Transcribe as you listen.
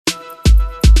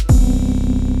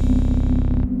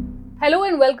Hello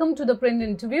and welcome to the Print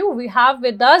interview. We have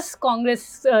with us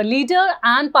Congress leader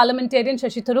and parliamentarian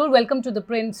Shashi Tharoor. Welcome to the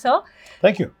Print, sir.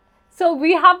 Thank you. So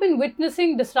we have been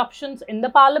witnessing disruptions in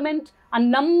the parliament. A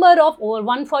number of over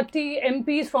 140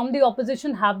 MPs from the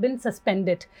opposition have been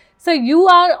suspended. So you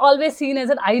are always seen as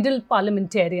an ideal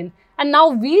parliamentarian. And now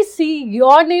we see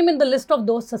your name in the list of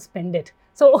those suspended.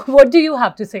 So what do you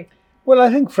have to say? Well,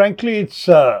 I think, frankly, it's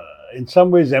in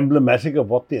some ways emblematic of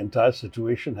what the entire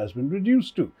situation has been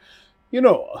reduced to. You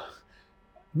know,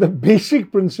 the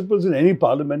basic principles in any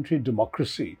parliamentary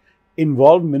democracy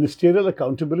involve ministerial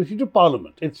accountability to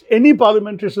Parliament. It's any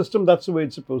parliamentary system, that's the way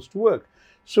it's supposed to work.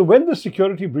 So when the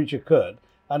security breach occurred,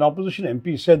 an opposition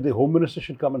MP said the Home Minister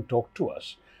should come and talk to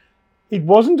us. It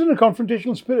wasn't in a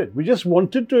confrontational spirit. We just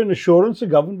wanted an assurance the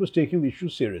government was taking the issue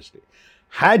seriously.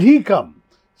 Had he come,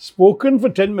 spoken for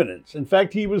 10 minutes. In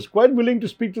fact, he was quite willing to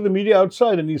speak to the media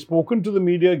outside, and he's spoken to the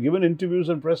media, given interviews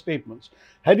and press statements.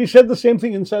 Had he said the same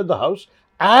thing inside the House,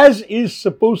 as is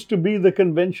supposed to be the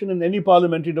convention in any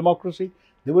parliamentary democracy,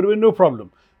 there would have been no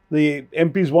problem. The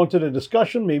MPs wanted a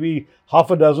discussion, maybe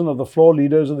half a dozen of the floor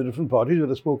leaders of the different parties would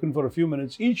have spoken for a few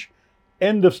minutes each.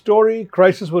 End of story,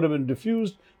 crisis would have been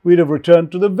diffused. We'd have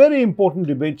returned to the very important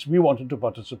debates we wanted to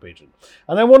participate in.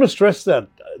 And I want to stress that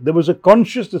there was a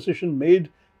conscious decision made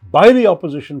by the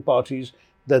opposition parties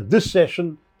that this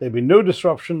session, there'll be no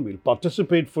disruption, we'll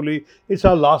participate fully. It's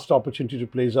our last opportunity to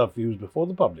place our views before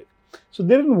the public. So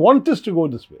they didn't want us to go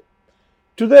this way.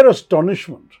 To their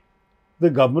astonishment,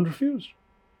 the government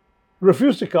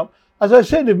refused to come. As I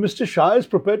said, if Mr. Shah is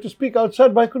prepared to speak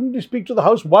outside, why couldn't he speak to the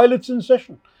House while it's in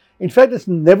session? In fact, it's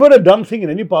never a done thing in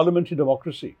any parliamentary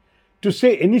democracy to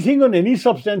say anything on any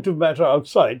substantive matter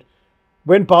outside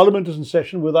when Parliament is in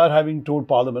session without having told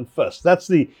Parliament first. That's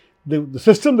the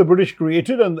system the British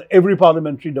created, and every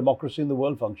parliamentary democracy in the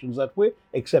world functions that way,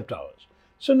 except ours.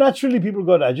 So naturally, people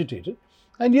got agitated.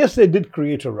 And yes, they did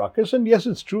create a ruckus. And yes,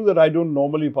 it's true that I don't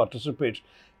normally participate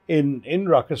in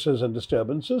ruckuses and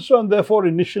disturbances. So, and therefore,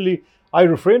 initially, I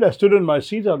refrained. I stood in my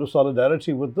seat out of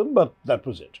solidarity with them, but that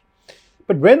was it.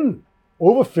 But when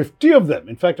over 50 of them,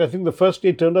 in fact, I think the first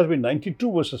day turned out to be 92,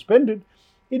 were suspended,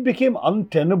 it became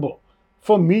untenable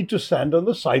for me to stand on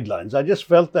the sidelines. I just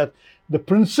felt that the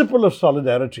principle of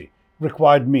solidarity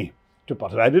required me to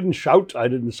participate. I didn't shout, I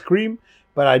didn't scream,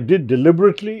 but I did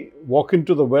deliberately walk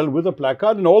into the well with a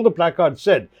placard, and all the placard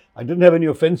said, I didn't have any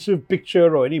offensive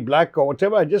picture or any black or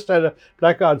whatever, I just had a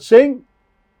placard saying,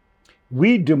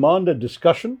 we demand a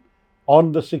discussion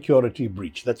on the security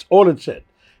breach. That's all it said.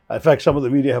 In fact, some of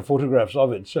the media have photographs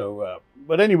of it. So,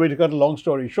 but anyway, to cut a long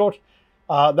story short,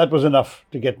 that was enough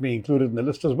to get me included in the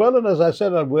list as well. And as I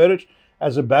said, I'll wear it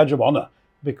as a badge of honor,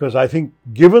 because I think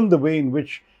given the way in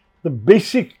which the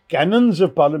basic canons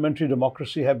of parliamentary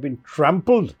democracy have been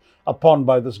trampled upon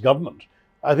by this government,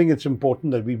 I think it's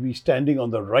important that we be standing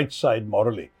on the right side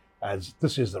morally, as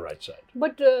this is the right side.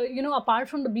 But, apart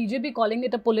from the BJP calling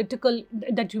it a political,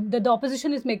 that the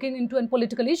opposition is making into a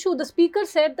political issue, the speaker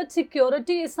said that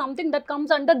security is something that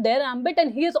comes under their ambit,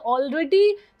 and he has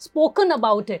already spoken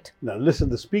about it. Now, listen,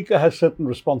 the speaker has certain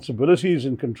responsibilities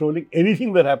in controlling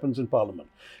anything that happens in Parliament.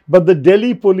 But the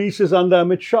Delhi police is under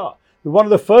Amit Shah. One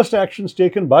of the first actions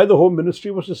taken by the Home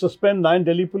Ministry was to suspend 9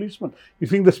 Delhi policemen. You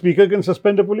think the speaker can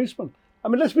suspend a policeman? I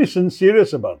mean, let's be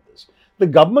serious about this. The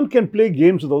government can play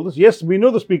games with all this. Yes, we know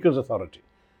the speaker's authority.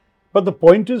 But the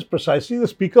point is precisely the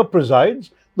speaker presides,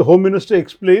 the Home Minister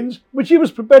explains, which he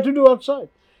was prepared to do outside.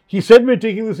 He said, we're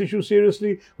taking this issue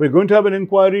seriously. We're going to have an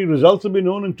inquiry. Results will be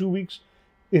known in 2 weeks.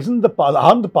 Aren't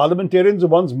the parliamentarians the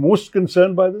ones most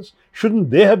concerned by this? Shouldn't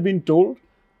they have been told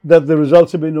that the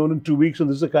results have been known in 2 weeks and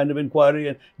this is a kind of inquiry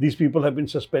and these people have been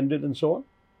suspended and so on?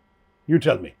 You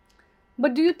tell me.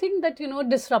 But do you think that,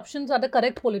 disruptions are the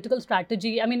correct political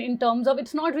strategy? I mean, in terms of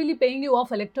it's not really paying you off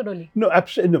electorally. No,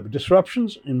 absolutely. No,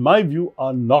 disruptions, in my view,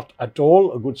 are not at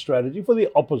all a good strategy for the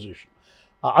opposition.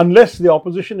 Unless the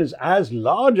opposition is as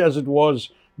large as it was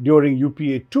during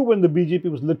UPA 2, when the BJP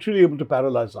was literally able to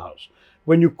paralyze the House.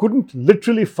 When you couldn't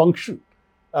literally function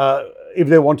if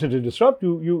they wanted to disrupt,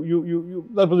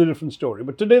 that was a different story.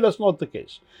 But today, that's not the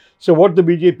case. So what the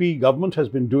BJP government has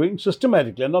been doing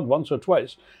systematically, and not once or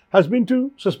twice, has been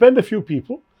to suspend a few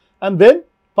people and then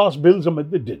pass bills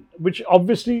amid the din, which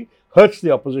obviously hurts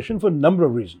the opposition for a number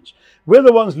of reasons. We're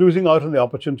the ones losing out on the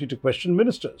opportunity to question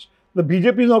ministers. The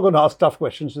BJP is not going to ask tough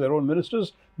questions to their own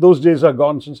ministers. Those days are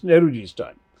gone since Nehruji's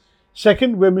time.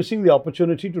 Second, we're missing the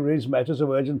opportunity to raise matters of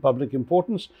urgent public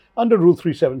importance under Rule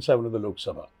 377 of the Lok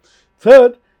Sabha.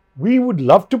 Third, we would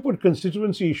love to put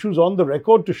constituency issues on the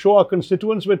record to show our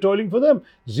constituents we're toiling for them.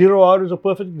 0 hour is a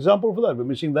perfect example for that. We're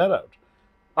missing that out.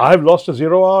 I've lost a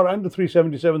 0 hour and a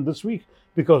 377 this week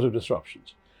because of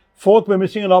disruptions. Fourth, we're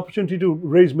missing an opportunity to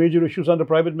raise major issues under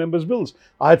private members' bills.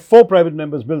 I had 4 private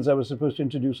members' bills I was supposed to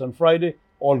introduce on Friday,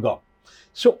 all gone.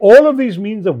 So all of these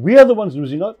means that we are the ones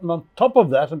losing out. And on top of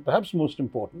that, and perhaps most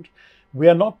important, we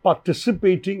are not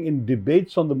participating in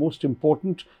debates on the most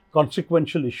important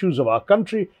consequential issues of our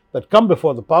country that come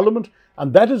before the parliament.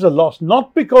 And that is a loss,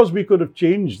 not because we could have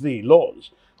changed the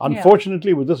laws.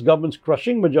 Unfortunately, with this government's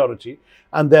crushing majority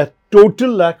and their total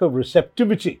lack of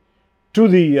receptivity to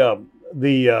the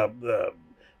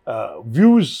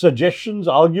views, suggestions,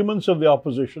 arguments of the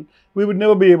opposition, we would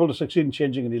never be able to succeed in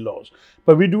changing any laws.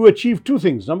 But we do achieve 2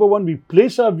 things. Number one, we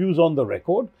place our views on the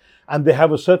record, and they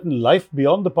have a certain life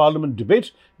beyond the parliament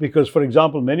debate, because, for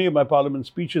example, many of my parliament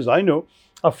speeches, I know,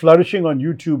 are flourishing on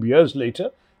YouTube years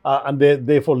later, and they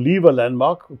therefore leave a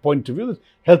landmark point of view that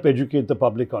help educate the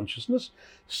public consciousness.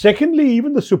 Secondly,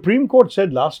 even the Supreme Court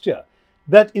said last year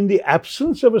that in the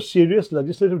absence of a serious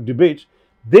legislative debate,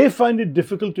 they find it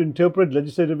difficult to interpret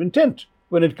legislative intent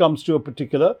when it comes to a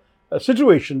particular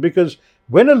situation, because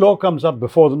when a law comes up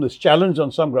before them, is challenged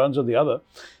on some grounds or the other,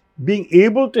 being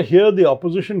able to hear the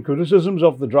opposition criticisms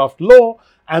of the draft law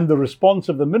and the response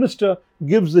of the minister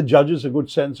gives the judges a good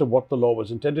sense of what the law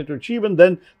was intended to achieve, and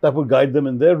then that will guide them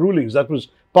in their rulings. That was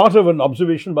part of an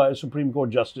observation by a Supreme Court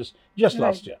justice just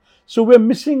last year. So we're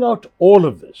missing out all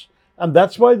of this, and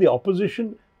that's why the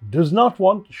opposition should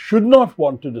not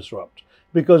want to disrupt,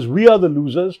 because we are the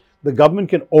losers. The government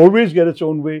can always get its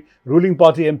own way. Ruling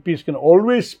party MPs can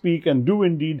always speak and do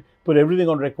indeed put everything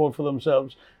on record for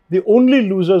themselves. The only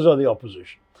losers are the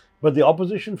opposition. But the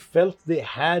opposition felt they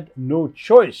had no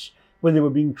choice when they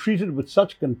were being treated with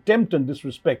such contempt and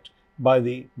disrespect by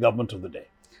the government of the day.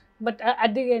 But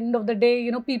at the end of the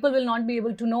day, people will not be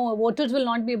able to know, voters will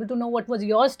not be able to know what was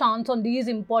your stance on these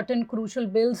important, crucial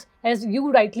bills. As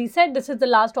you rightly said, this is the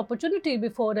last opportunity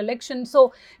before election.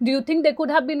 So do you think there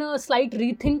could have been a slight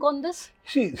rethink on this?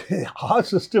 See, our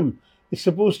system is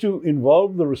supposed to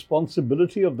involve the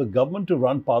responsibility of the government to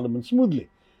run parliament smoothly.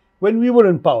 When we were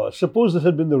in power, suppose this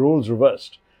had been the roles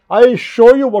reversed, I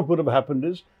assure you what would have happened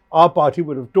is our party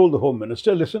would have told the Home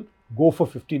Minister, listen, go for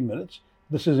 15 minutes.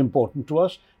 This is important to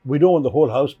us. We don't want the whole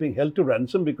house being held to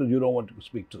ransom because you don't want to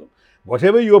speak to them.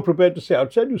 Whatever you are prepared to say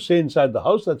outside, you say inside the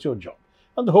house. That's your job.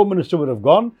 And the Home Minister would have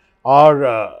gone.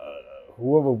 Our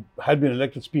whoever had been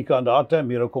elected Speaker under our time,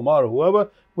 Meera Kumar or whoever,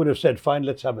 would have said, fine,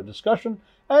 let's have a discussion.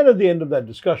 And at the end of that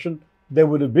discussion, there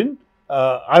would have been,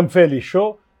 I'm fairly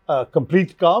sure,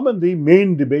 complete calm, and the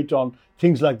main debate on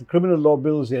things like the criminal law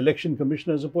bills, the election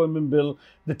commissioner's appointment bill,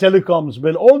 the telecoms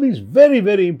bill, all these very,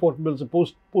 very important bills,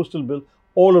 the postal bill,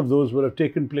 all of those would have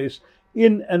taken place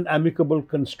in an amicable,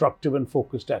 constructive and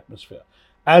focused atmosphere.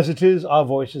 As it is, our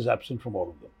voice is absent from all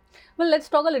of them. Well, let's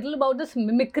talk a little about this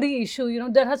mimicry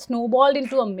issue. That has snowballed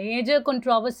into a major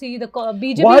controversy. The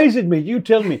BJP... Why is it major? You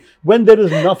tell me. When there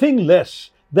is nothing less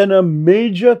than a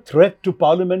major threat to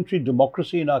parliamentary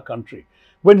democracy in our country,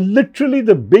 when literally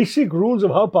the basic rules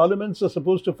of how parliaments are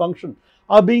supposed to function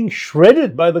are being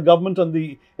shredded by the government and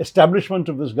the establishment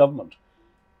of this government,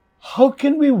 how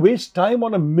can we waste time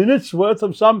on a minute's worth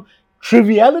of some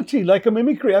triviality like a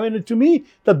mimicry? I mean, to me,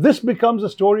 that this becomes a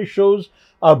story shows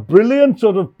a brilliant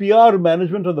sort of PR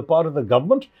management on the part of the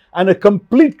government and a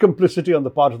complete complicity on the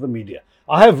part of the media.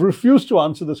 I have refused to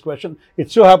answer this question.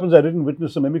 It so happens I didn't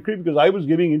witness a mimicry because I was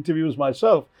giving interviews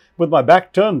myself with my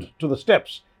back turned to the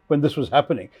steps when this was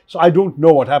happening. So I don't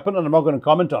know what happened and I'm not going to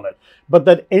comment on it. But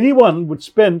that anyone would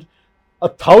spend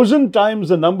 1,000 times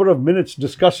the number of minutes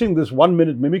discussing this 1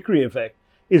 minute mimicry effect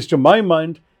is, to my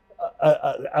mind,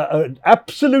 an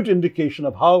absolute indication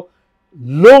of how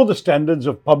low the standards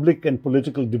of public and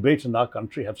political debate in our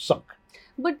country have sunk.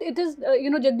 But it is,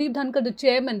 Jagdeep Dhankar, the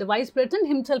chairman, the vice president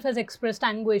himself has expressed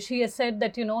anguish. He has said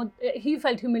that, he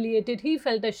felt humiliated, he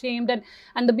felt ashamed,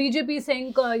 and the BJP is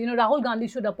saying, Rahul Gandhi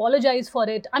should apologize for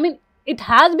it. I mean, it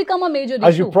has become a major issue.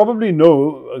 As you probably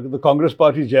know, the Congress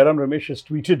party's Jairam Ramesh has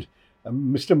tweeted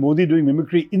Mr. Modi doing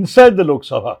mimicry inside the Lok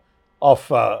Sabha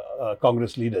of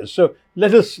Congress leaders. So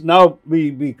let us now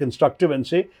be constructive and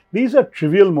say these are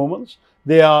trivial moments.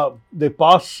 They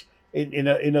pass in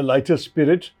a lighter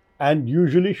spirit and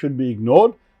usually should be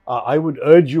ignored. I would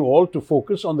urge you all to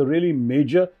focus on the really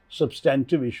major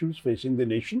substantive issues facing the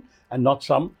nation and not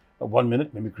some 1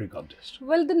 minute mimicry contest.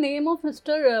 Well, the name of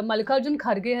Mr. Mallikarjun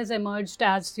Kharge has emerged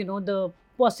as, the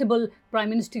possible prime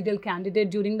ministerial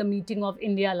candidate during the meeting of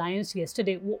India Alliance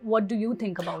yesterday. What do you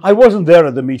think about it? I wasn't there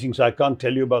at the meeting, so I can't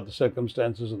tell you about the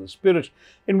circumstances or the spirit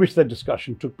in which that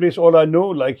discussion took place. All I know,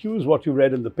 like you, is what you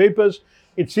read in the papers.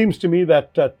 It seems to me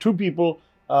that 2 people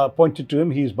pointed to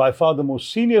him. He's by far the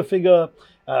most senior figure.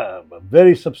 a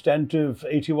very substantive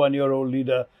 81-year-old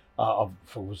leader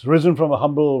who's risen from a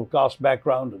humble caste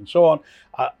background and so on.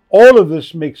 All of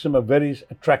this makes him a very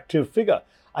attractive figure.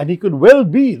 And he could well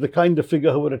be the kind of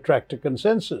figure who would attract a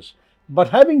consensus. But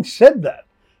having said that,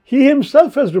 he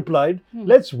himself has replied,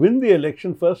 let's win the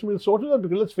election first and we'll sort it out.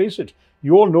 Because let's face it,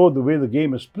 you all know the way the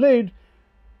game is played.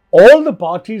 All the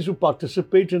parties who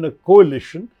participate in a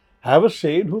coalition have a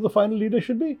say in who the final leader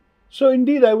should be. So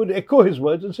indeed, I would echo his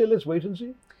words and say, let's wait and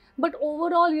see. But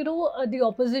overall, the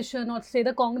opposition, or say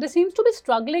the Congress, seems to be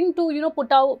struggling to,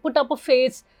 put up a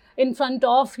face in front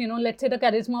of, let's say the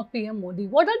charisma of PM Modi.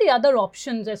 What are the other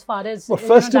options as far as, well,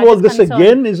 first of all, this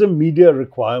again is a media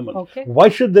requirement. Okay. Why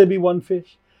should there be one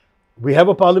face? We have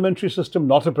a parliamentary system,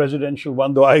 not a presidential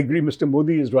one, though I agree Mr.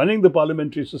 Modi is running the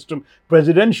parliamentary system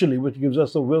presidentially, which gives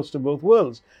us the worst of both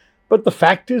worlds. But the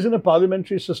fact is, in a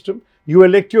parliamentary system, you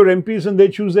elect your MPs and they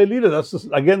choose their leader. That's,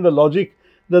 again, the logic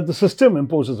that the system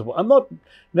imposes upon. I'm not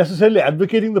necessarily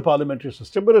advocating the parliamentary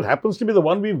system, but it happens to be the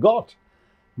one we've got.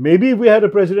 Maybe if we had a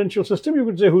presidential system, you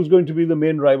could say who's going to be the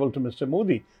main rival to Mr.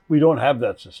 Modi. We don't have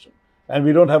that system. And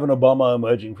we don't have an Obama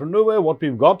emerging from nowhere. What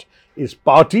we've got is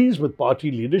parties with party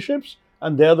leaderships,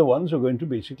 and they're the ones who are going to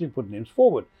basically put names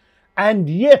forward. And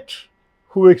yet,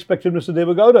 who expected Mr.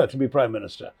 Deve Gowda to be Prime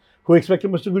Minister? Who expected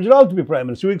Mr. Gujral to be Prime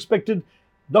Minister? Who expected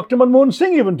Dr. Manmohan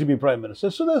Singh even to be Prime Minister?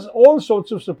 So there's all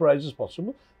sorts of surprises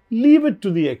possible. Leave it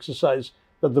to the exercise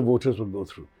that the voters will go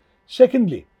through.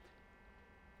 Secondly,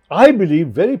 I believe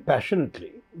very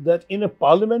passionately that in a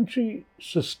parliamentary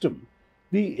system,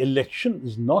 the election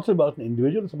is not about an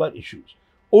individual, it's about issues.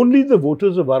 Only the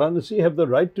voters of Varanasi have the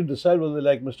right to decide whether they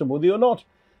like Mr. Modi or not.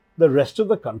 The rest of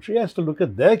the country has to look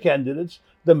at their candidates,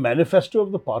 the manifesto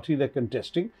of the party they're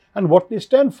contesting, and what they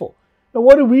stand for. Now,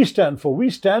 what do we stand for? We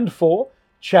stand for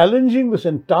challenging this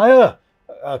entire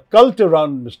cult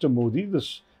around Mr. Modi,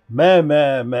 this main,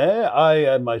 I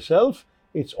and myself.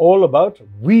 It's all about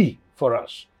we for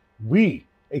us. We,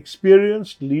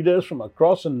 experienced leaders from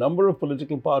across a number of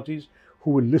political parties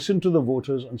who will listen to the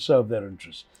voters and serve their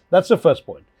interests. That's the first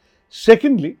point.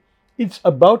 Secondly, it's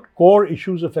about core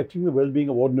issues affecting the well-being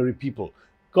of ordinary people.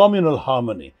 Communal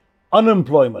harmony,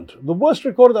 unemployment. The worst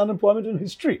recorded unemployment in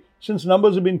history, since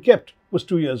numbers have been kept, was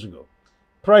 2 years ago.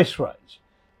 Price rise.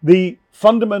 The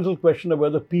fundamental question of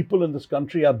whether people in this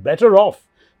country are better off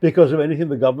because of anything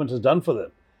the government has done for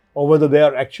them, or whether they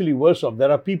are actually worse off. There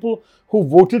are people who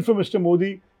voted for Mr.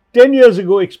 Modi 10 years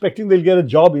ago expecting they'll get a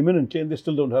job imminently, and they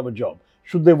still don't have a job.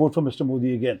 Should they vote for Mr.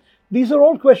 Modi again? These are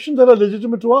all questions that are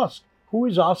legitimate to ask. Who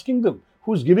is asking them?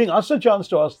 Who's giving us a chance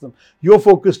to ask them? You're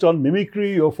focused on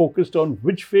mimicry. You're focused on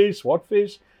which face, what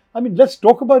face. I mean, let's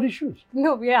talk about issues.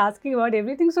 No, we are asking about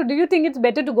everything. So do you think it's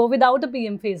better to go without a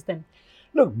PM face then?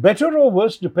 Look, better or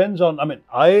worse depends on,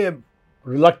 I am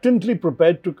reluctantly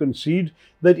prepared to concede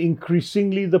that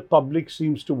increasingly the public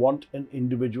seems to want an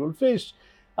individual face.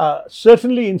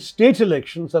 Certainly in state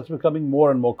elections, that's becoming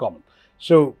more and more common.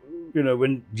 So,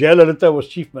 when Jayalalitha was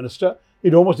Chief Minister,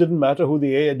 it almost didn't matter who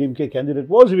the AIDMK candidate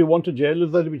was. If you wanted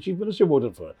Jayalalitha to be Chief Minister, you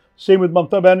voted for her. Same with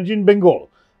Mamata Banerjee in Bengal.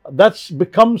 That's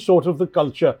become sort of the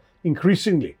culture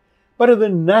increasingly. But at the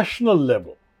national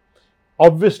level,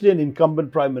 obviously an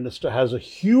incumbent Prime Minister has a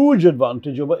huge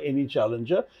advantage over any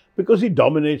challenger because he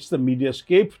dominates the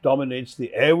mediascape, dominates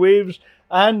the airwaves,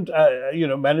 and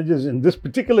manages in this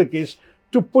particular case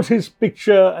to put his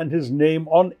picture and his name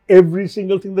on every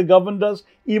single thing the government does,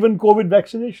 even COVID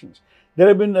vaccinations. There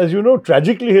have been, as you know,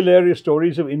 tragically hilarious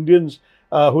stories of Indians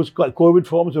whose COVID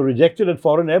forms were rejected at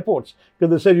foreign airports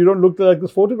because they said, you don't look like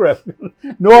this photograph.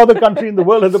 No other country in the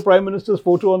world had the Prime Minister's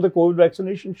photo on the COVID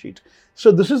vaccination sheet.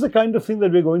 So this is the kind of thing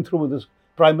that we're going through with this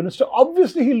Prime Minister.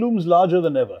 Obviously, he looms larger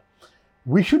than ever.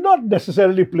 We should not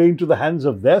necessarily play into the hands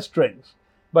of their strengths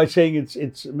by saying it's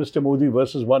Mr. Modi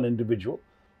versus one individual.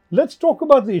 Let's talk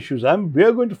about the issues. We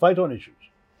are going to fight on issues.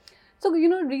 So,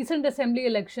 recent assembly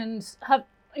elections have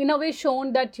in a way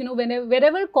shown that,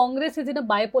 wherever Congress is in a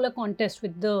bipolar contest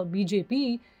with the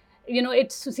BJP,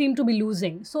 it seemed to be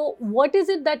losing. So what is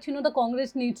it that, the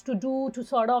Congress needs to do to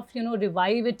sort of,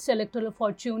 revive its electoral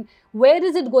fortune? Where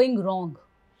is it going wrong?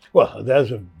 Well,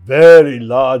 there's a very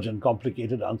large and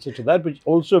complicated answer to that, which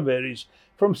also varies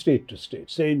from state to state.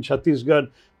 Say in Chhattisgarh,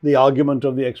 the argument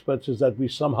of the experts is that we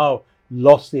somehow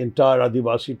lost the entire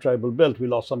Adivasi tribal belt. We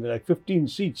lost something like 15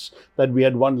 seats that we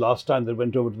had won last time that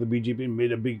went over to the BJP and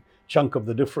made a big chunk of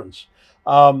the difference.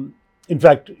 In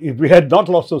fact, if we had not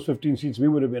lost those 15 seats, we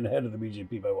would have been ahead of the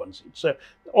BJP by 1 seat. So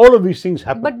all of these things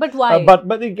happen. But why?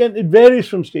 But again, it varies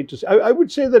from state to state. I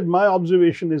would say that my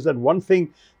observation is that one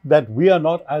thing that we are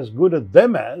not as good at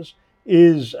them as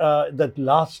is that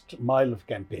last mile of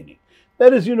campaigning.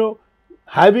 That is,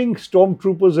 having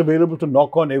stormtroopers available to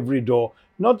knock on every door,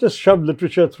 not just shove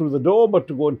literature through the door, but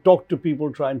to go and talk to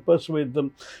people, try and persuade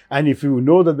them. And if you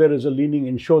know that there is a leaning,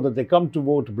 ensure that they come to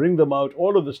vote, bring them out,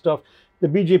 all of the stuff. The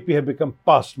BJP have become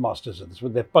past masters of this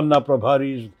with their Panna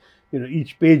Prabharis.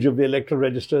 Each page of the electoral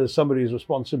register is somebody's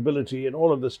responsibility and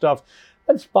all of this stuff.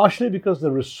 That's partially because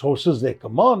the resources they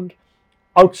command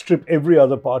outstrip every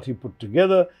other party put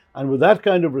together. And with that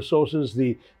kind of resources,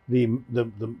 the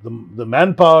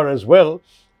manpower as well,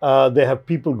 they have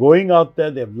people going out there,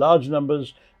 they have large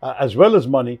numbers as well as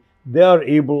money. They are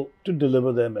able to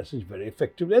deliver their message very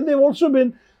effectively. And they've also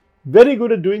been very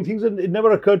good at doing things that it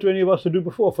never occurred to any of us to do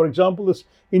before. For example, this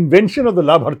invention of the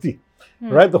Labharti,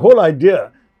 right? The whole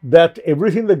idea that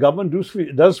everything the government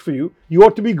does for you, you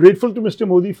ought to be grateful to Mr.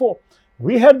 Modi for.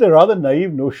 We had the rather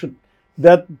naive notion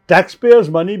that taxpayers'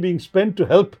 money being spent to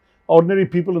help ordinary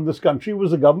people in this country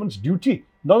was the government's duty,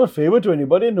 not a favor to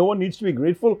anybody. No one needs to be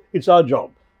grateful. It's our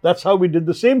job. That's how we did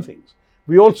the same things.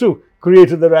 We also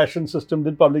created the ration system,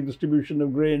 did public distribution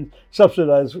of grain,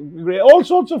 subsidized grain, all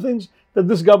sorts of things that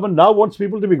this government now wants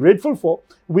people to be grateful for.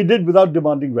 We did without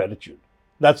demanding gratitude.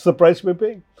 That's the price we're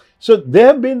paying. So they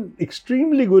have been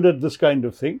extremely good at this kind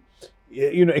of thing,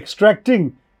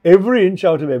 extracting every inch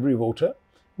out of every voter,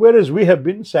 whereas we have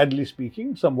been, sadly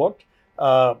speaking, somewhat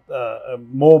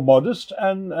more modest.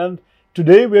 And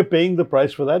today we're paying the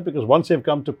price for that, because once they've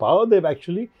come to power, they've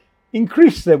actually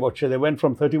increased their vote share. They went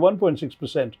from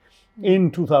 31.6%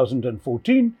 in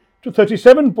 2014 to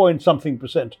 37 point something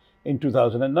percent in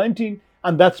 2019.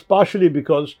 And that's partially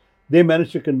because they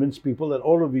managed to convince people that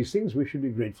all of these things we should be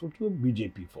grateful to the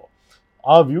BJP for.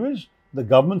 Our view is the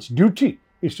government's duty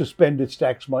is to spend its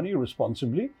tax money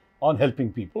responsibly on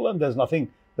helping people, and there's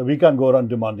nothing that we can't go around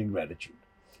demanding gratitude.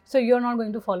 So you're not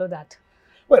going to follow that?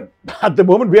 Well, at the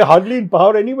moment, we are hardly in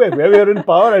power anyway. Where we are in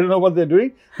power, I don't know what they're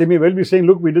doing. They may well be saying,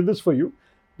 look, we did this for you,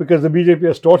 because the BJP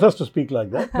has taught us to speak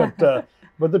like that.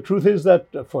 But the truth is that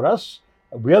for us,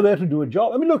 we are there to do a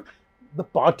job. I mean, look, the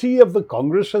party of the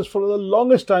Congress has for the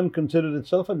longest time considered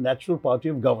itself a natural party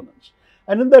of governance.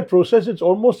 And in that process, it's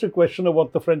almost a question of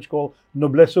what the French call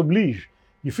noblesse oblige.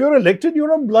 If you're elected,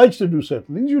 you're obliged to do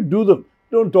certain things. You do them.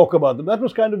 Don't talk about them. That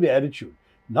was kind of the attitude.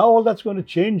 Now all that's going to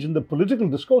change in the political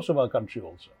discourse of our country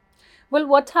also. Well,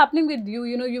 what's happening with you?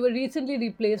 You were recently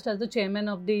replaced as the chairman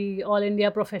of the All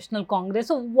India Professional Congress.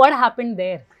 So what happened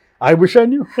there? I wish I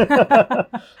knew.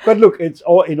 But look,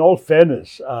 in all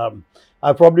fairness,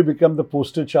 I've probably become the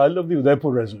poster child of the Udaipur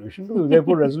resolution. The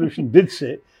Udaipur resolution did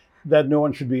say that no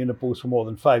one should be in a post for more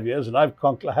than 5 years, and I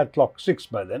had clocked 6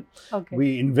 by then. Okay.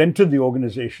 We invented the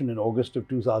organization in August of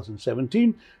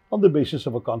 2017 on the basis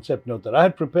of a concept note that I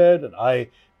had prepared, and I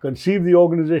conceived the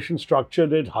organization,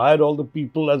 structured it, hired all the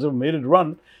people as I've made it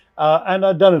run, and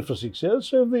I'd done it for 6 years.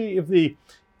 So if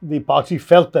the party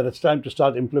felt that it's time to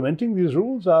start implementing these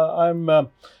rules, I'm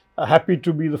happy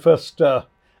to be the first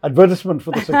advertisement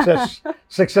for the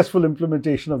successful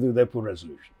implementation of the Udaipur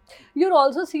resolution. You're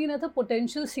also seen as a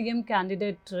potential CM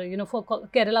candidate, for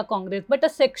Kerala Congress, but a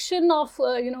section of,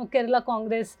 Kerala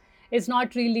Congress is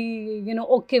not really,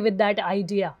 okay with that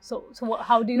idea. So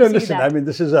how do you see listen, that? I mean,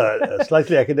 this is a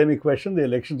slightly academic question. The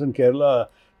elections in Kerala are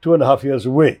 2.5 years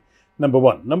away, number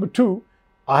one. Number two,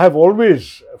 I have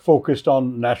always focused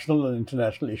on national and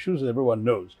international issues, as everyone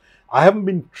knows. I haven't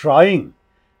been trying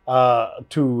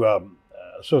to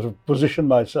sort of position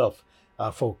myself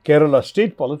for Kerala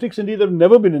state politics. Indeed, I've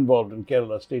never been involved in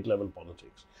Kerala state level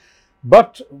politics.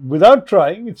 But without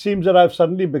trying, it seems that I've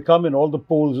suddenly become, in all the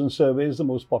polls and surveys, the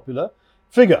most popular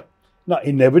figure. Now,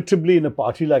 inevitably, in a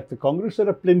party like the Congress, there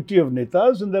are plenty of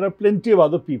netas and there are plenty of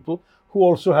other people who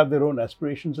also have their own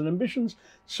aspirations and ambitions.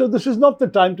 So this is not the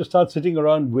time to start sitting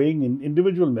around weighing in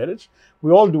individual merits.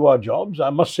 We all do our jobs.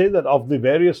 I must say that of the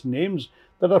various names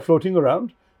that are floating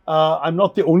around, I'm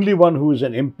not the only one who is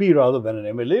an MP rather than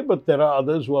an MLA, but there are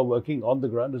others who are working on the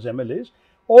ground as MLAs.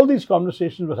 All these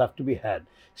conversations will have to be had.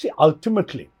 See,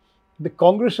 ultimately, the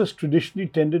Congress has traditionally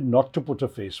tended not to put a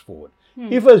face forward.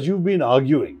 If, as you've been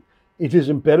arguing, it is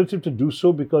imperative to do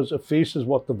so because a face is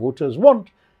what the voters want,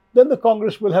 then the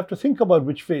Congress will have to think about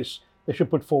which face they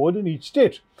should put forward in each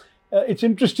state. It's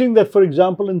interesting that, for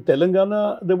example, in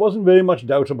Telangana, there wasn't very much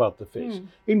doubt about the face.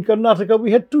 In Karnataka,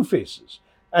 we had 2 faces,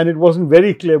 and it wasn't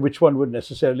very clear which one would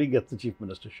necessarily get the chief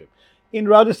ministership. In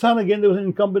Rajasthan, again, there was an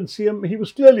incumbent CM. He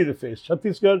was clearly the face.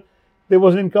 Chhattisgarh, there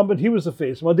was an incumbent. He was the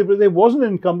face. Madhya Pradesh, there wasn't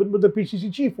an incumbent, but the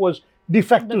PCC chief was de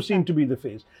facto seen to be the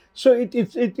face. So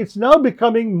it's now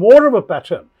becoming more of a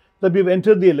pattern that we've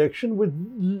entered the election with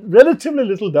relatively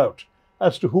little doubt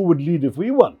as to who would lead if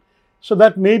we won. So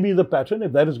that may be the pattern.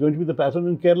 If that is going to be the pattern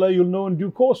in Kerala, you'll know in due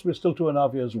course. We're still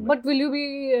 2.5 years away. But will you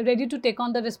be ready to take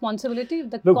on the responsibility?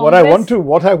 Look, what I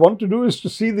want to do is to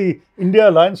see the India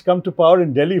Alliance come to power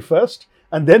in Delhi first,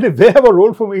 and then if they have a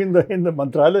role for me in the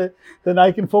Mantralaya, then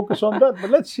I can focus on that.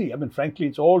 But let's see. I mean, frankly,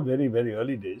 it's all very, very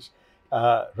early days.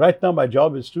 Right now, my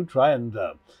job is to try and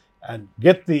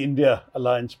get the India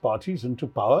Alliance parties into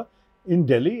power in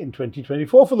Delhi in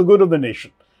 2024 for the good of the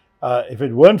nation. If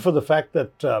it weren't for the fact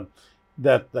that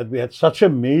that we had such a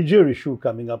major issue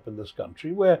coming up in this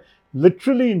country, where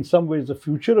literally in some ways the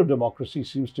future of democracy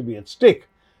seems to be at stake,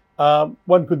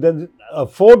 one could then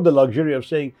afford the luxury of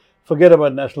saying, forget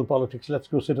about national politics, let's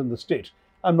go sit in the state.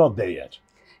 I'm not there yet.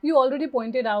 You already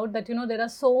pointed out that, there are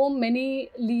so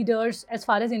many leaders as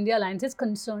far as India Alliance is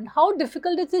concerned. How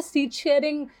difficult is this seat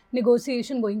sharing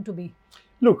negotiation going to be?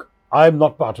 Look, I'm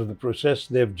not part of the process.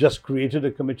 They've just created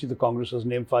a committee. The Congress has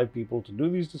named 5 people to do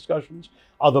these discussions.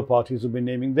 Other parties have been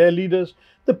naming their leaders.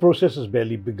 The process has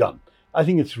barely begun. I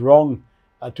think it's wrong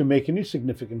to make any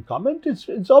significant comment.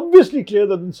 It's obviously clear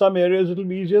that in some areas it'll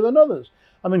be easier than others.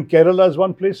 I mean, Kerala is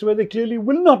one place where there clearly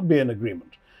will not be an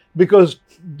agreement, because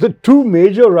the 2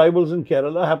 major rivals in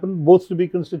Kerala happen both to be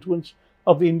constituents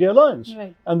of the India Alliance.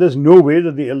 Right. And there's no way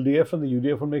that the LDF and the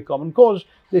UDF will make common cause.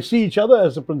 They see each other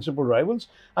as the principal rivals,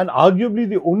 and arguably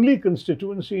the only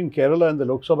constituency in Kerala in the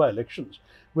Lok Sabha elections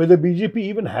where the BJP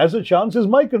even has a chance is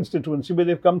my constituency, where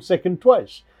they've come second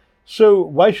twice. So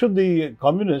why should the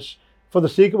communists, for the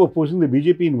sake of opposing the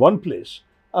BJP in one place,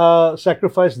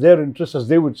 sacrifice their interests, as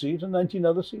they would see it, in 19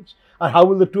 other seats? And how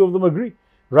will the 2 of them agree?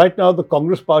 Right now, the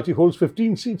Congress party holds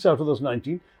 15 seats out of those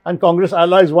 19, and Congress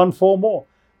allies won 4 more.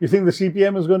 You think the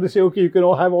CPM is going to say, okay, you can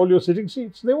all have all your sitting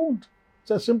seats? They won't.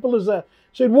 It's as simple as that.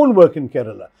 So it won't work in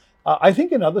Kerala. I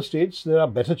think in other states, there are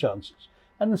better chances.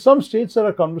 And in some states, there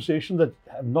are conversations that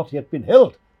have not yet been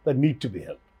held, that need to be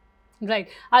held. Right.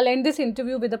 I'll end this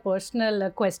interview with a personal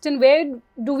question. Where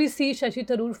do we see Shashi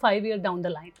Tharoor 5 years down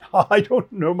the line? I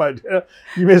don't know, my dear.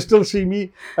 You may still see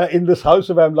me in this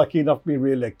house if I'm lucky enough to be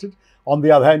re-elected. On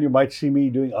the other hand, you might see me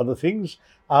doing other things.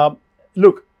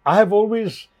 Look, I have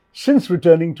always, since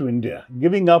returning to India,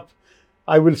 giving up,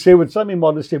 I will say with some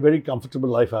immodesty, a very comfortable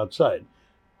life outside,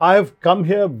 I have come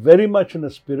here very much in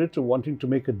a spirit of wanting to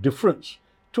make a difference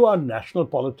to our national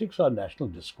politics, our national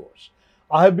discourse.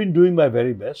 I have been doing my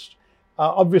very best.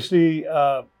 Obviously,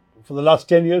 for the last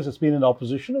 10 years, it's been in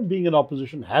opposition, and being in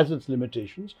opposition has its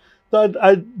limitations. So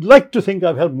I'd like to think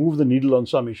I've helped move the needle on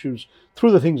some issues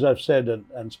through the things I've said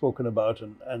and spoken about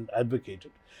and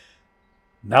advocated.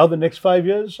 Now, the next 5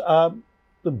 years,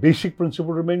 the basic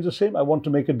principle remains the same. I want to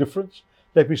make a difference.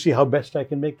 Let me see how best I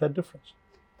can make that difference.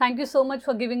 Thank you so much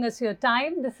for giving us your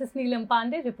time. This is Neelam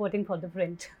Pandey reporting for The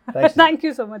Print. Thanks. Thank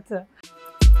you so much, sir.